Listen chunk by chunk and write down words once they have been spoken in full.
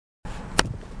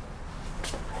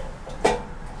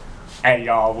Hey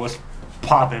y'all, what's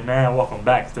poppin', man? Welcome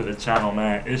back to the channel,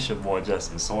 man. It's your boy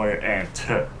Jesten Sawyer, and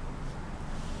today,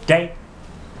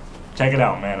 check it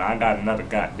out, man. I got another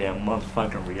goddamn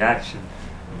motherfucking reaction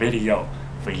video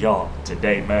for y'all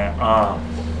today, man.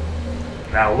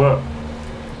 Now look,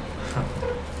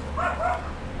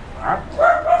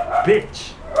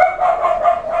 bitch.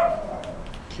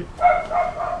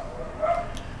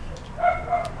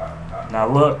 Now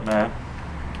look, man.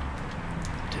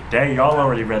 Today, y'all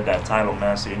already read that title,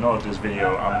 man, so you know what this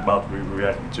video I'm about to be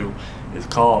reacting to is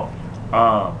called.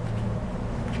 But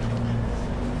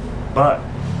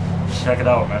check it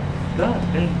out, man. That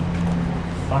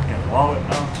fucking wallet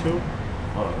now too.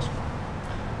 Oh, this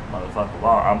motherfucking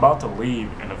wallet. I'm about to leave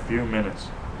in a few minutes,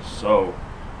 so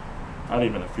not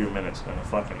even a few minutes, in a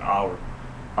fucking hour.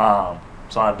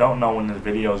 So I don't know when this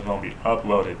video is gonna be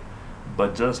uploaded,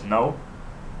 but just know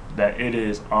that it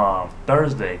is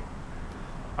Thursday.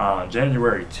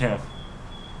 January 10th,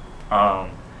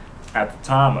 at the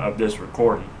time of this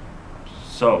recording.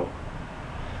 So,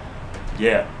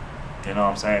 yeah, you know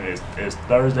what I'm saying? It's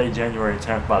Thursday, January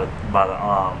 10th by the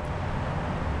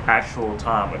actual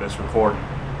time of this recording.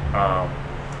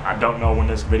 I don't know when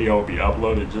this video will be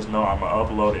uploaded. Just know I'm gonna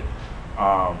upload it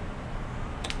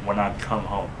when I come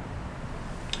home.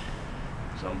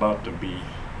 So I'm about to be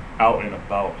out and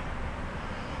about,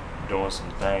 doing some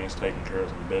things, taking care of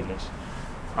some business.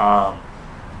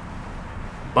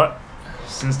 But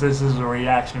since this is a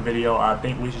reaction video, I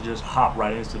think we should just hop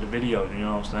right into the video, you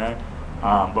know what I'm saying?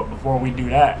 But before we do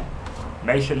that,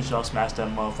 make sure that y'all smash that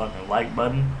motherfucking like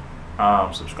button.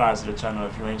 Subscribe to the channel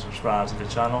if you ain't subscribed to the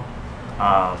channel.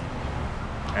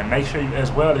 And make sure as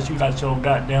well that you got your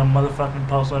goddamn motherfucking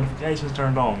post notifications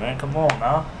turned on, man. Come on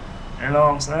now. You know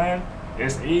what I'm saying?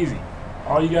 It's easy.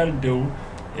 All you gotta do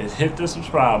is hit the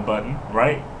subscribe button,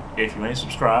 right? If you ain't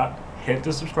subscribed, hit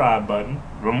the subscribe button,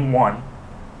 number one.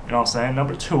 You know what I'm saying?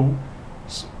 Number two,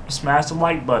 smash the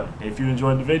like button if you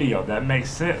enjoyed the video. That makes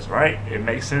sense, right? It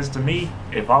makes sense to me.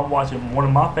 If I'm watching one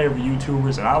of my favorite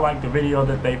YouTubers and I like the video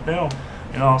that they film,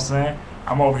 you know what I'm saying?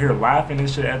 I'm over here laughing and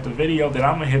shit at the video, then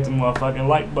I'm gonna hit the motherfucking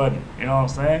like button. You know what I'm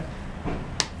saying?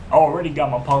 I already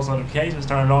got my post notifications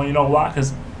turned on. You know why?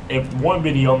 Because if one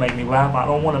video make me laugh, I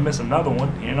don't want to miss another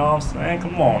one. You know what I'm saying?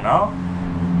 Come on now.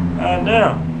 God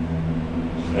damn.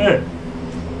 Shit.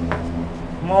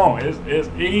 Come on, it's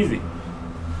easy.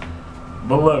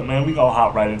 But look, man, we gonna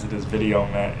hop right into this video,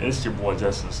 man. It's your boy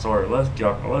Jesten Sawyer. Let's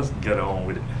get on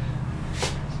with it.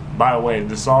 By the way,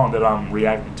 the song that I'm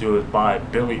reacting to is by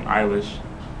Billie Eilish.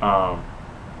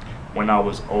 When I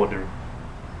Was Older,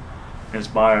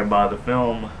 inspired by the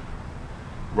film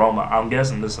Roma. I'm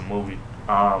guessing this is a movie.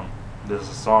 This is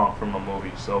a song from a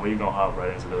movie. So we gonna hop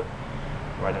right into the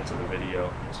video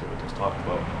and see what this talking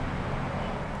about.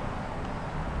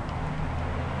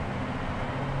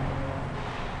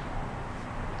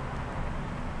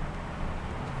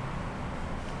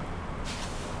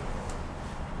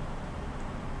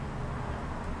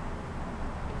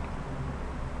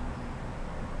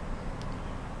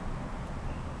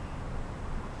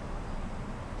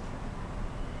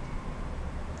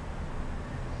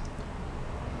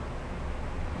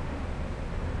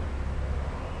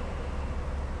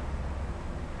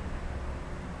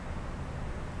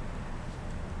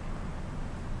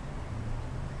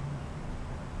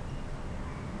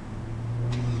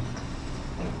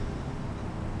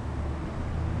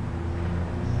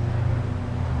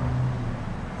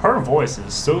 Her voice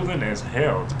is soothing as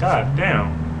hell. God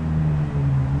damn.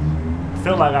 I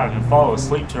feel like I can fall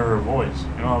asleep to her voice. You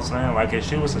know what I'm saying? Like if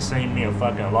she was to sing me a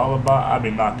fucking lullaby, I'd be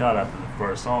knocked out after the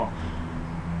first song.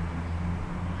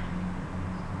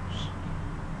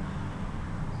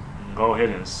 Go ahead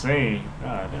and sing.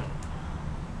 God damn.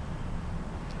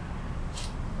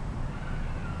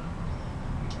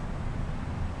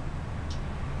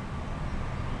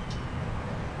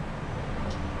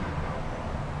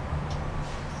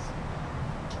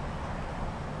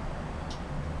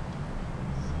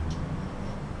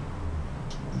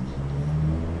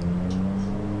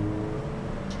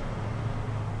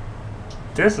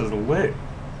 This is lit.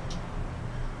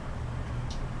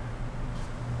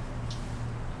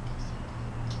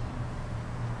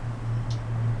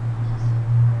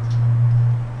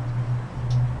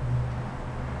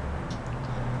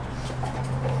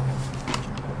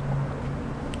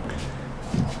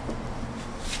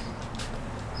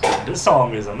 This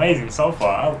song is amazing so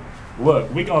far.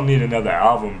 Look, we gonna need another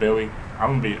album, Billy.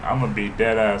 I'm gonna be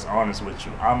dead ass honest with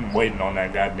you. I'm waiting on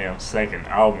that goddamn second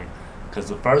album, cause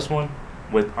the first one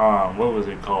with what was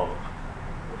it called?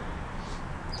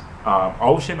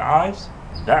 Ocean Eyes.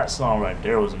 That song right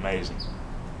there was amazing.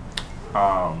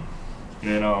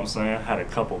 You know what I'm saying? Had a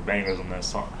couple bangers on that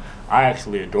song. I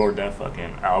actually adored that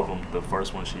fucking album, the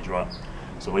first one she dropped.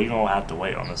 So we gonna have to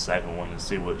wait on the second one to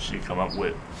see what she come up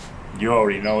with. You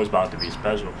already know it's about to be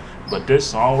special. But this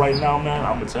song right now, man,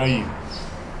 I'm gonna tell you,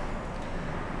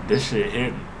 this shit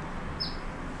hitting.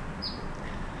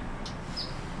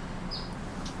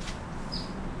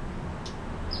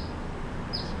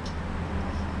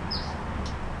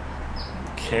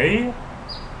 Okay,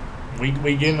 we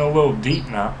getting a little deep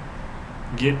now.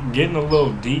 Getting a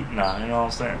little deep now. You know what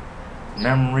I'm saying?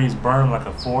 Memories burn like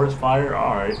a forest fire.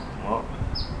 All right, well,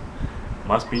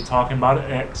 must be talking about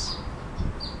an ex.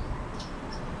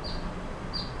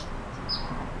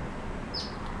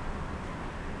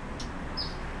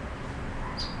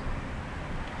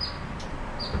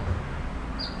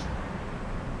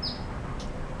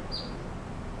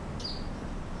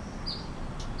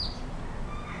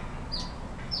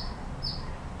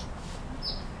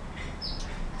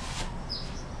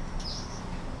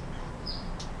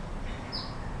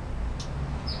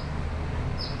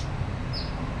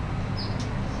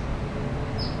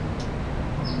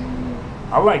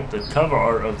 I like the cover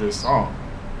art of this song.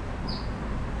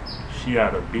 She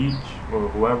at a beach, or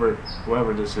whoever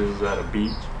this is at a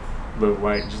beach, look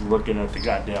like just looking at the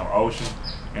goddamn ocean,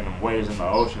 and the waves in the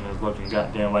ocean is looking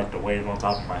goddamn like the waves on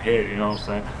top of my head. You know what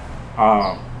I'm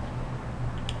saying?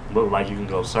 Look like you can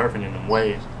go surfing in them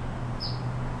waves.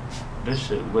 This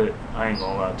shit lit. I ain't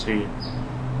gonna lie to you.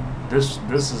 This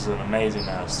is an amazing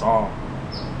ass song.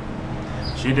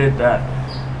 She did that.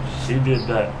 She did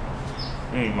that.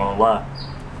 I ain't gonna lie.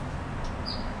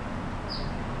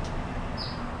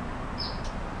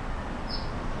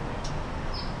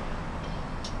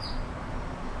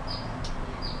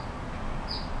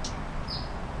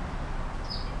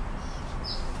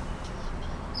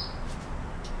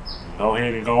 Go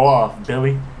ahead and go off,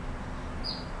 Billy.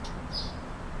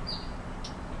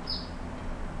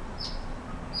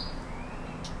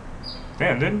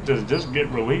 Damn, didn't this just get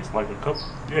released like a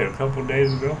couple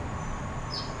days ago?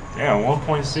 Damn,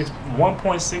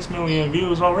 1.6 million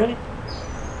views already?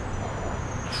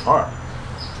 Fuck.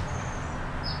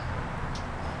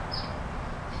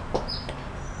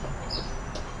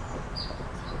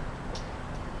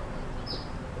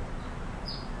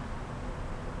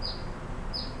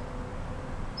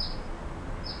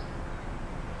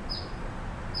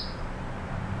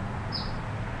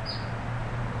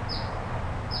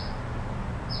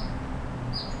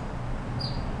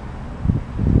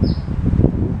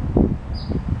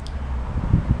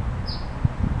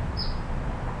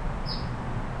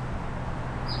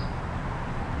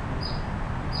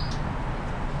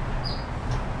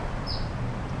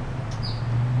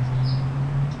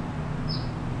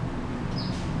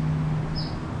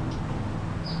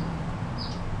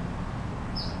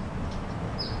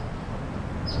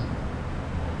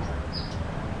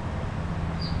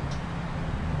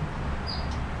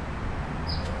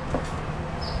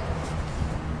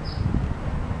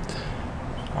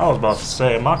 I was about to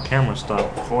say, if my camera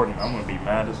stopped recording, I'm gonna be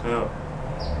mad as hell.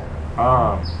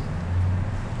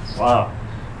 Wow,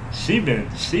 she been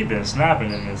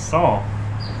snapping in this song.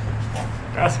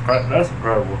 That's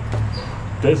incredible.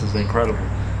 This is incredible.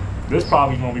 This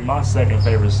probably gonna be my second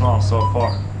favorite song so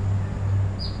far.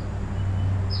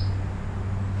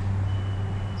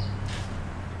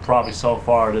 Probably so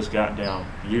far this goddamn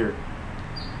year.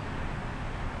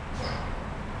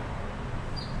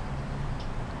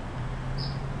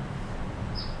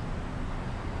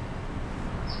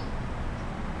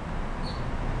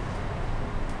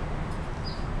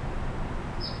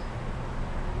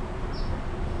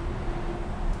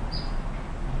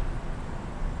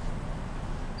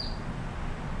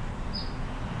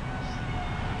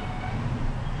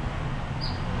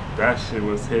 That shit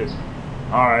was hitting.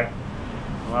 Alright.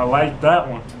 Well, I like that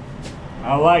one.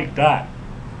 I like that.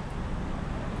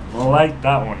 I like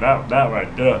that one. That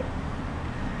right there.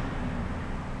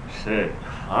 Shit.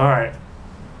 Alright.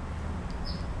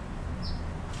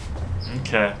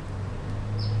 Okay.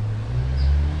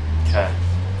 Okay.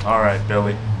 Alright,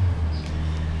 Billy.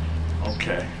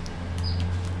 Okay.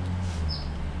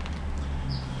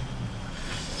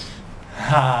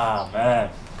 Ah, man.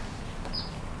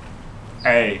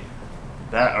 Hey,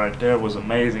 that right there was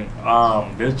amazing.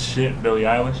 Good shit, Billie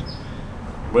Eilish.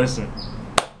 Listen,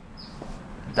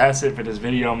 that's it for this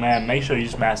video, man. Make sure you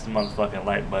smash the motherfucking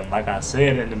like button. Like I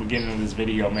said in the beginning of this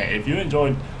video, man, if you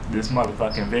enjoyed this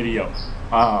motherfucking video,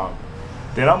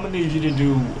 then I'm gonna need you to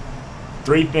do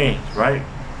 3 things, right?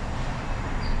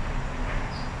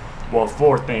 Well,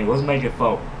 4 things. Let's make it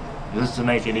 4, just to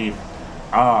make it even.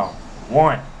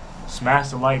 1, smash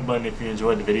the like button if you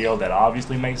enjoyed the video. That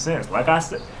obviously makes sense. Like I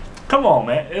said, Come on,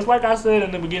 man. It's like I said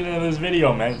in the beginning of this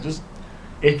video, man. Just,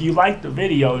 if you like the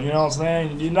video, you know what I'm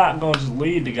saying? You're not going to just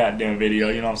leave the goddamn video,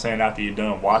 you know what I'm saying, after you're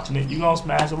done watching it. You're going to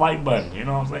smash the like button, you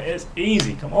know what I'm saying? It's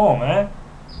easy. Come on, man.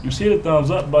 You see the thumbs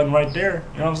up button right there.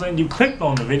 You know what I'm saying? You clicked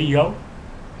on the video.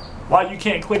 Why you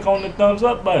can't click on the thumbs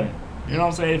up button? You know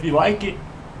what I'm saying? If you like it.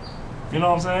 You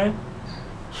know what I'm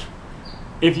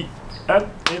saying?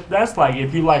 If that's like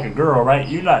if you like a girl, right?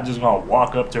 You're not just going to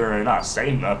walk up to her and not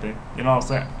say nothing. You know what I'm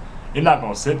saying? You're not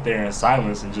going to sit there in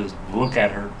silence and just look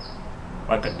at her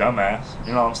like a dumbass.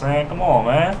 You know what I'm saying? Come on,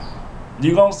 man.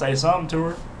 You gonna say something to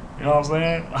her. You know what I'm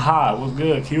saying? Hi, what's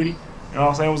good, cutie? You know what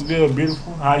I'm saying? What's good,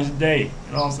 beautiful? How's your day?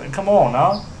 You know what I'm saying? Come on,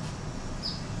 now.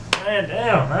 Man,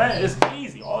 damn, man. It's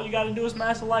easy. All you gotta do is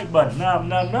smash the like button. Now,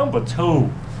 number two.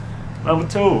 I'm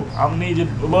gonna need you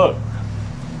to look.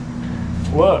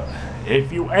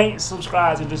 If you ain't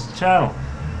subscribed to this channel,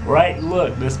 right?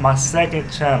 Look, this is my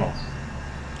second channel.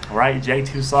 Right?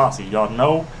 J2 Saucy. Y'all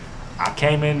know I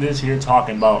came in this year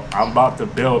talking about I'm about to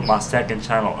build my second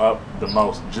channel up the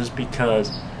most, just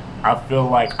because I feel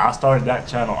like I started that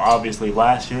channel obviously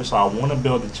last year, so I want to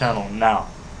build the channel now.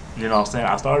 You know what I'm saying?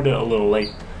 I started it a little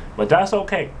late, but that's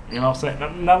okay. You know what I'm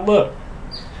saying? Now look,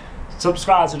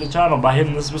 subscribe to the channel by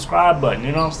hitting the subscribe button.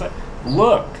 You know what I'm saying?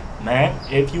 Look, man,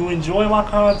 if you enjoy my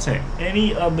content,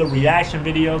 any of the reaction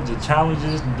videos, the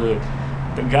challenges, the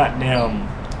goddamn,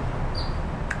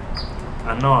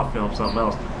 I know I filmed something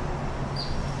else.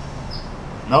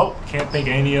 Nope, can't think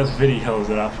of any other videos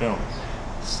that I filmed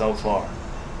so far,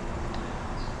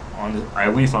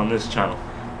 at least on this channel.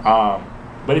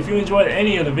 But if you enjoyed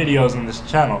any of the videos on this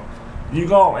channel, you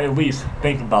gonna at least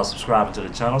think about subscribing to the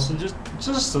channel. So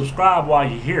just subscribe while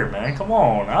you're here, man. Come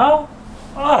on, now.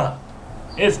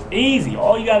 It's easy.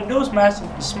 All you gotta do is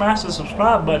smash the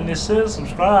subscribe button. It says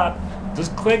subscribe.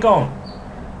 Just click on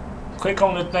it. Click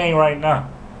on the thing right now.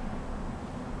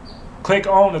 Click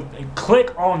on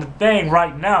the thing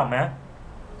right now, man.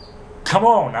 Come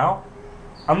on now.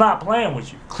 I'm not playing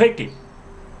with you. Click it.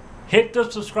 Hit the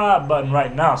subscribe button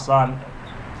right now, son.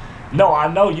 No,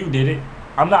 I know you did it.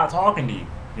 I'm not talking to you.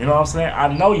 You know what I'm saying?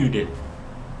 I know you did it.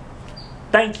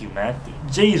 Thank you, man.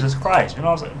 Jesus Christ. You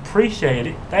know what I'm saying? Appreciate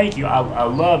it. Thank you. I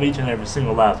love each and every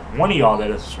single last one of y'all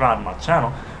that is subscribed to my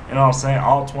channel. You know what I'm saying?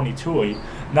 All 22 of you.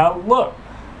 Now look.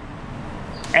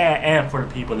 And for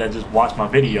the people that just watch my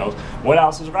videos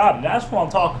without subscribing. That's what I'm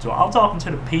talking to. I'm talking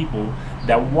to the people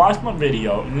that watch my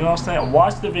video, you know what I'm saying?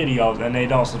 Watch the videos and they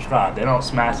don't subscribe. They don't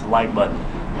smash the like button.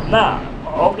 Nah,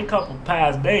 over the couple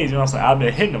past days, you know what I'm saying? I've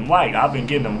been hitting them like. I've been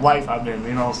getting them likes. I've been,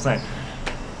 you know what I'm saying?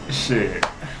 Shit.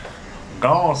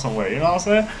 Gone somewhere, you know what I'm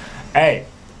saying? Hey,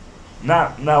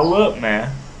 now look,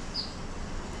 man.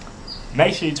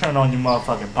 Make sure you turn on your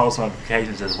motherfucking post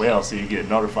notifications as well, so you get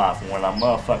notified from when I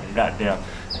motherfucking goddamn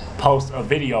post a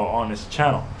video on this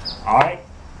channel. Alright?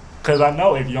 Because I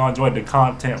know if y'all enjoyed the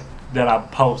content that I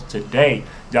post today,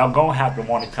 y'all gonna have to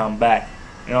want to come back.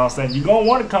 You know what I'm saying? You're gonna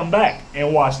want to come back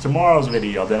and watch tomorrow's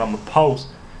video that I'm gonna post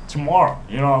tomorrow.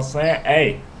 You know what I'm saying?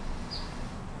 Hey.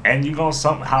 And you're gonna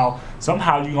somehow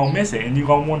you're gonna miss it, and you're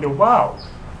gonna wonder, wow.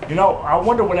 You know, I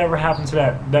wonder whatever happened to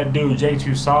that dude,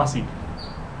 J2 Saucy.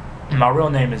 My real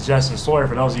name is Jesten Sawyer,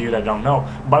 for those of you that don't know.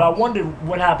 But I wondered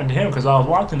what happened to him, because I was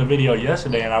watching the video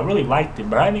yesterday and I really liked it,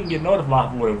 but I didn't get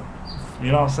notified for it.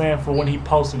 You know what I'm saying? For when he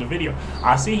posted the video.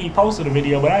 I see he posted a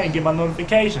video, but I didn't get my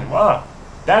notification. Well,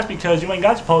 that's because you ain't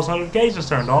got your post notifications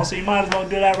turned on, so you might as well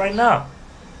do that right now.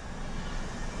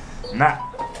 Man.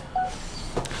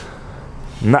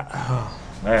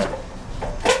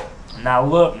 Now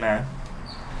look, man.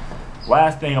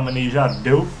 Last thing I'm gonna need y'all to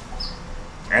do.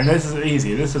 And this is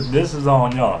easy. This is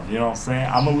on y'all. You know what I'm saying?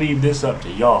 I'm gonna leave this up to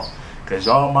y'all, cause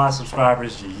y'all my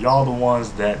subscribers. Y'all the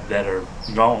ones that are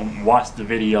gonna watch the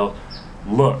video.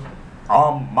 Look,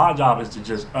 my job is to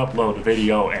just upload the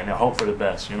video and hope for the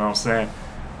best. You know what I'm saying?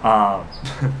 Well,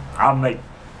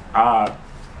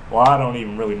 I don't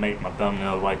even really make my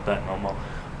thumbnails like that no more.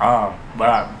 But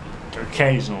I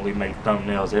occasionally make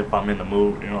thumbnails if I'm in the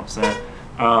mood. You know what I'm saying?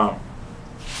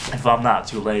 If I'm not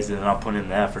too lazy, then I'll put in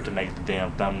the effort to make the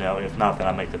damn thumbnail. If not, then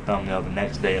I make the thumbnail the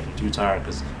next day if I'm too tired,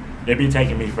 because it'd be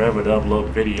taking me forever to upload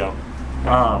the video.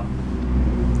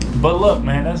 But look,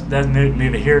 man, that's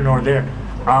neither here nor there.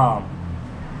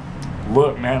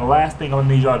 Look, man, the last thing I'm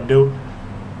gonna need y'all to do,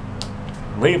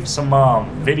 leave some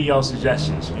video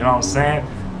suggestions. You know what I'm saying?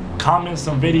 Comment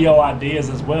some video ideas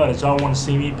as well that y'all want to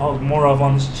see me post more of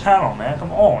on this channel, man.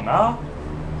 Come on, now.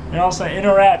 You know what I'm saying?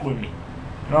 Interact with me.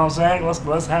 You know what I'm saying?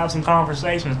 Let's have some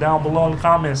conversations down below in the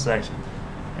comment section.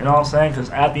 You know what I'm saying? Because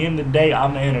at the end of the day,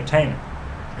 I'm the entertainer.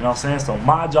 You know what I'm saying? So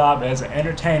my job as an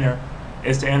entertainer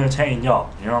is to entertain y'all.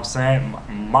 You know what I'm saying?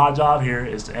 My job here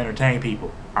is to entertain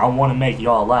people. I want to make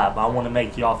y'all laugh. I want to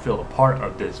make y'all feel a part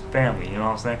of this family. You know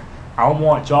what I'm saying? I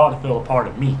want y'all to feel a part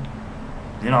of me.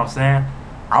 You know what I'm saying?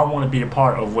 I want to be a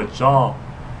part of what y'all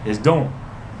is doing.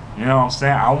 You know what I'm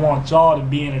saying? I want y'all to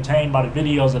be entertained by the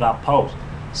videos that I post.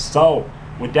 So,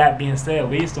 with that being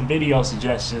said, leave some video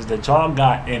suggestions that y'all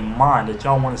got in mind that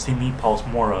y'all want to see me post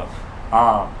more of.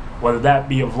 Whether that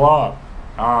be a vlog,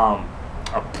 a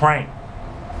prank.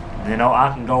 You know,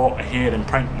 I can go ahead and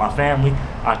prank my family.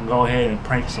 I can go ahead and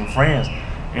prank some friends.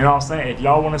 You know what I'm saying? If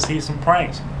y'all want to see some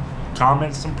pranks,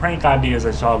 comment some prank ideas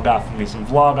that y'all got for me. Some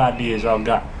vlog ideas y'all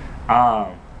got.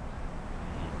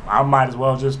 I might as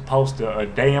well just post a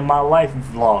day in my life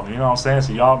vlog. You know what I'm saying?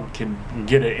 So y'all can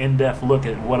get an in-depth look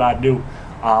at what I do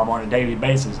on a daily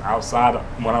basis outside of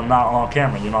when I'm not on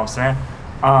camera. You know what I'm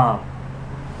saying?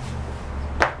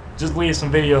 Just leave some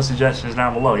video suggestions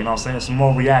down below, you know what I'm saying? Some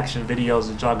more reaction videos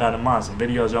that y'all got in mind. Some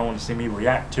videos y'all want to see me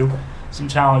react to. Some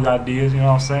challenge ideas, you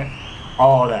know what I'm saying?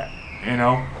 All that, you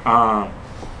know?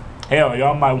 Hell,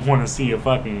 y'all might want to see a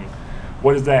fucking,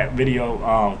 what is that video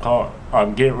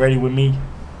called? Get Ready With Me?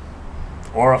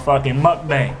 Or a fucking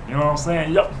mukbang, you know what I'm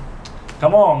saying? Yo,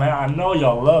 come on, man. I know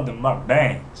y'all love the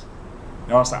mukbangs. You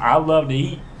know what I'm saying? I love to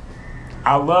eat.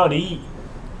 I love to eat.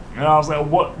 You know what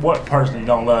I'm saying? What person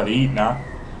don't love to eat now?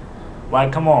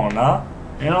 Like, come on, nah.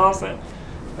 You know what I'm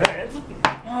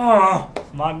saying? Oh,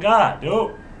 my God,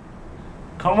 dude.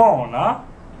 Come on, nah.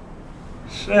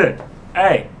 Shit.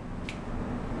 Hey.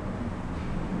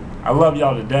 I love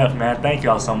y'all to death, man. Thank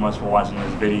y'all so much for watching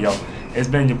this video. It's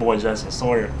been your boy, Jesten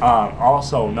Sawyer.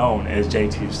 Also known as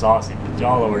JT Saucy.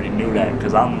 Y'all already knew that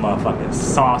because I'm the motherfucking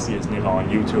sauciest nigga on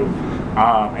YouTube.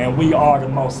 And we are the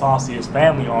most sauciest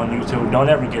family on YouTube. Don't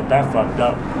ever get that fucked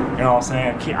up. You know what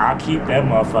I'm saying? I keep that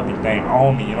motherfucking thing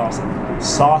on me. You know what I'm saying?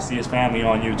 Sauciest family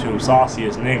on YouTube.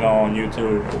 Sauciest nigga on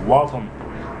YouTube. Welcome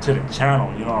to the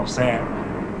channel. You know what I'm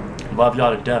saying? Love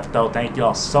y'all to death, though. Thank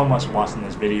y'all so much for watching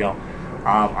this video.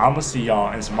 I'm gonna see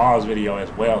y'all in tomorrow's video as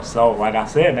well. So, like I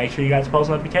said, make sure you got your post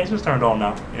notifications turned on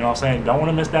now. You know what I'm saying? Don't want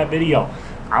to miss that video.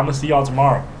 I'm gonna see y'all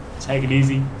tomorrow. Take it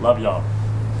easy. Love y'all.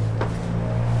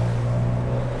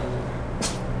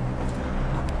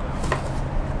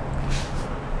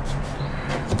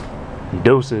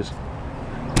 Deuces.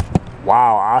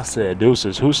 Wow, I said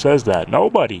deuces. Who says that?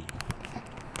 Nobody.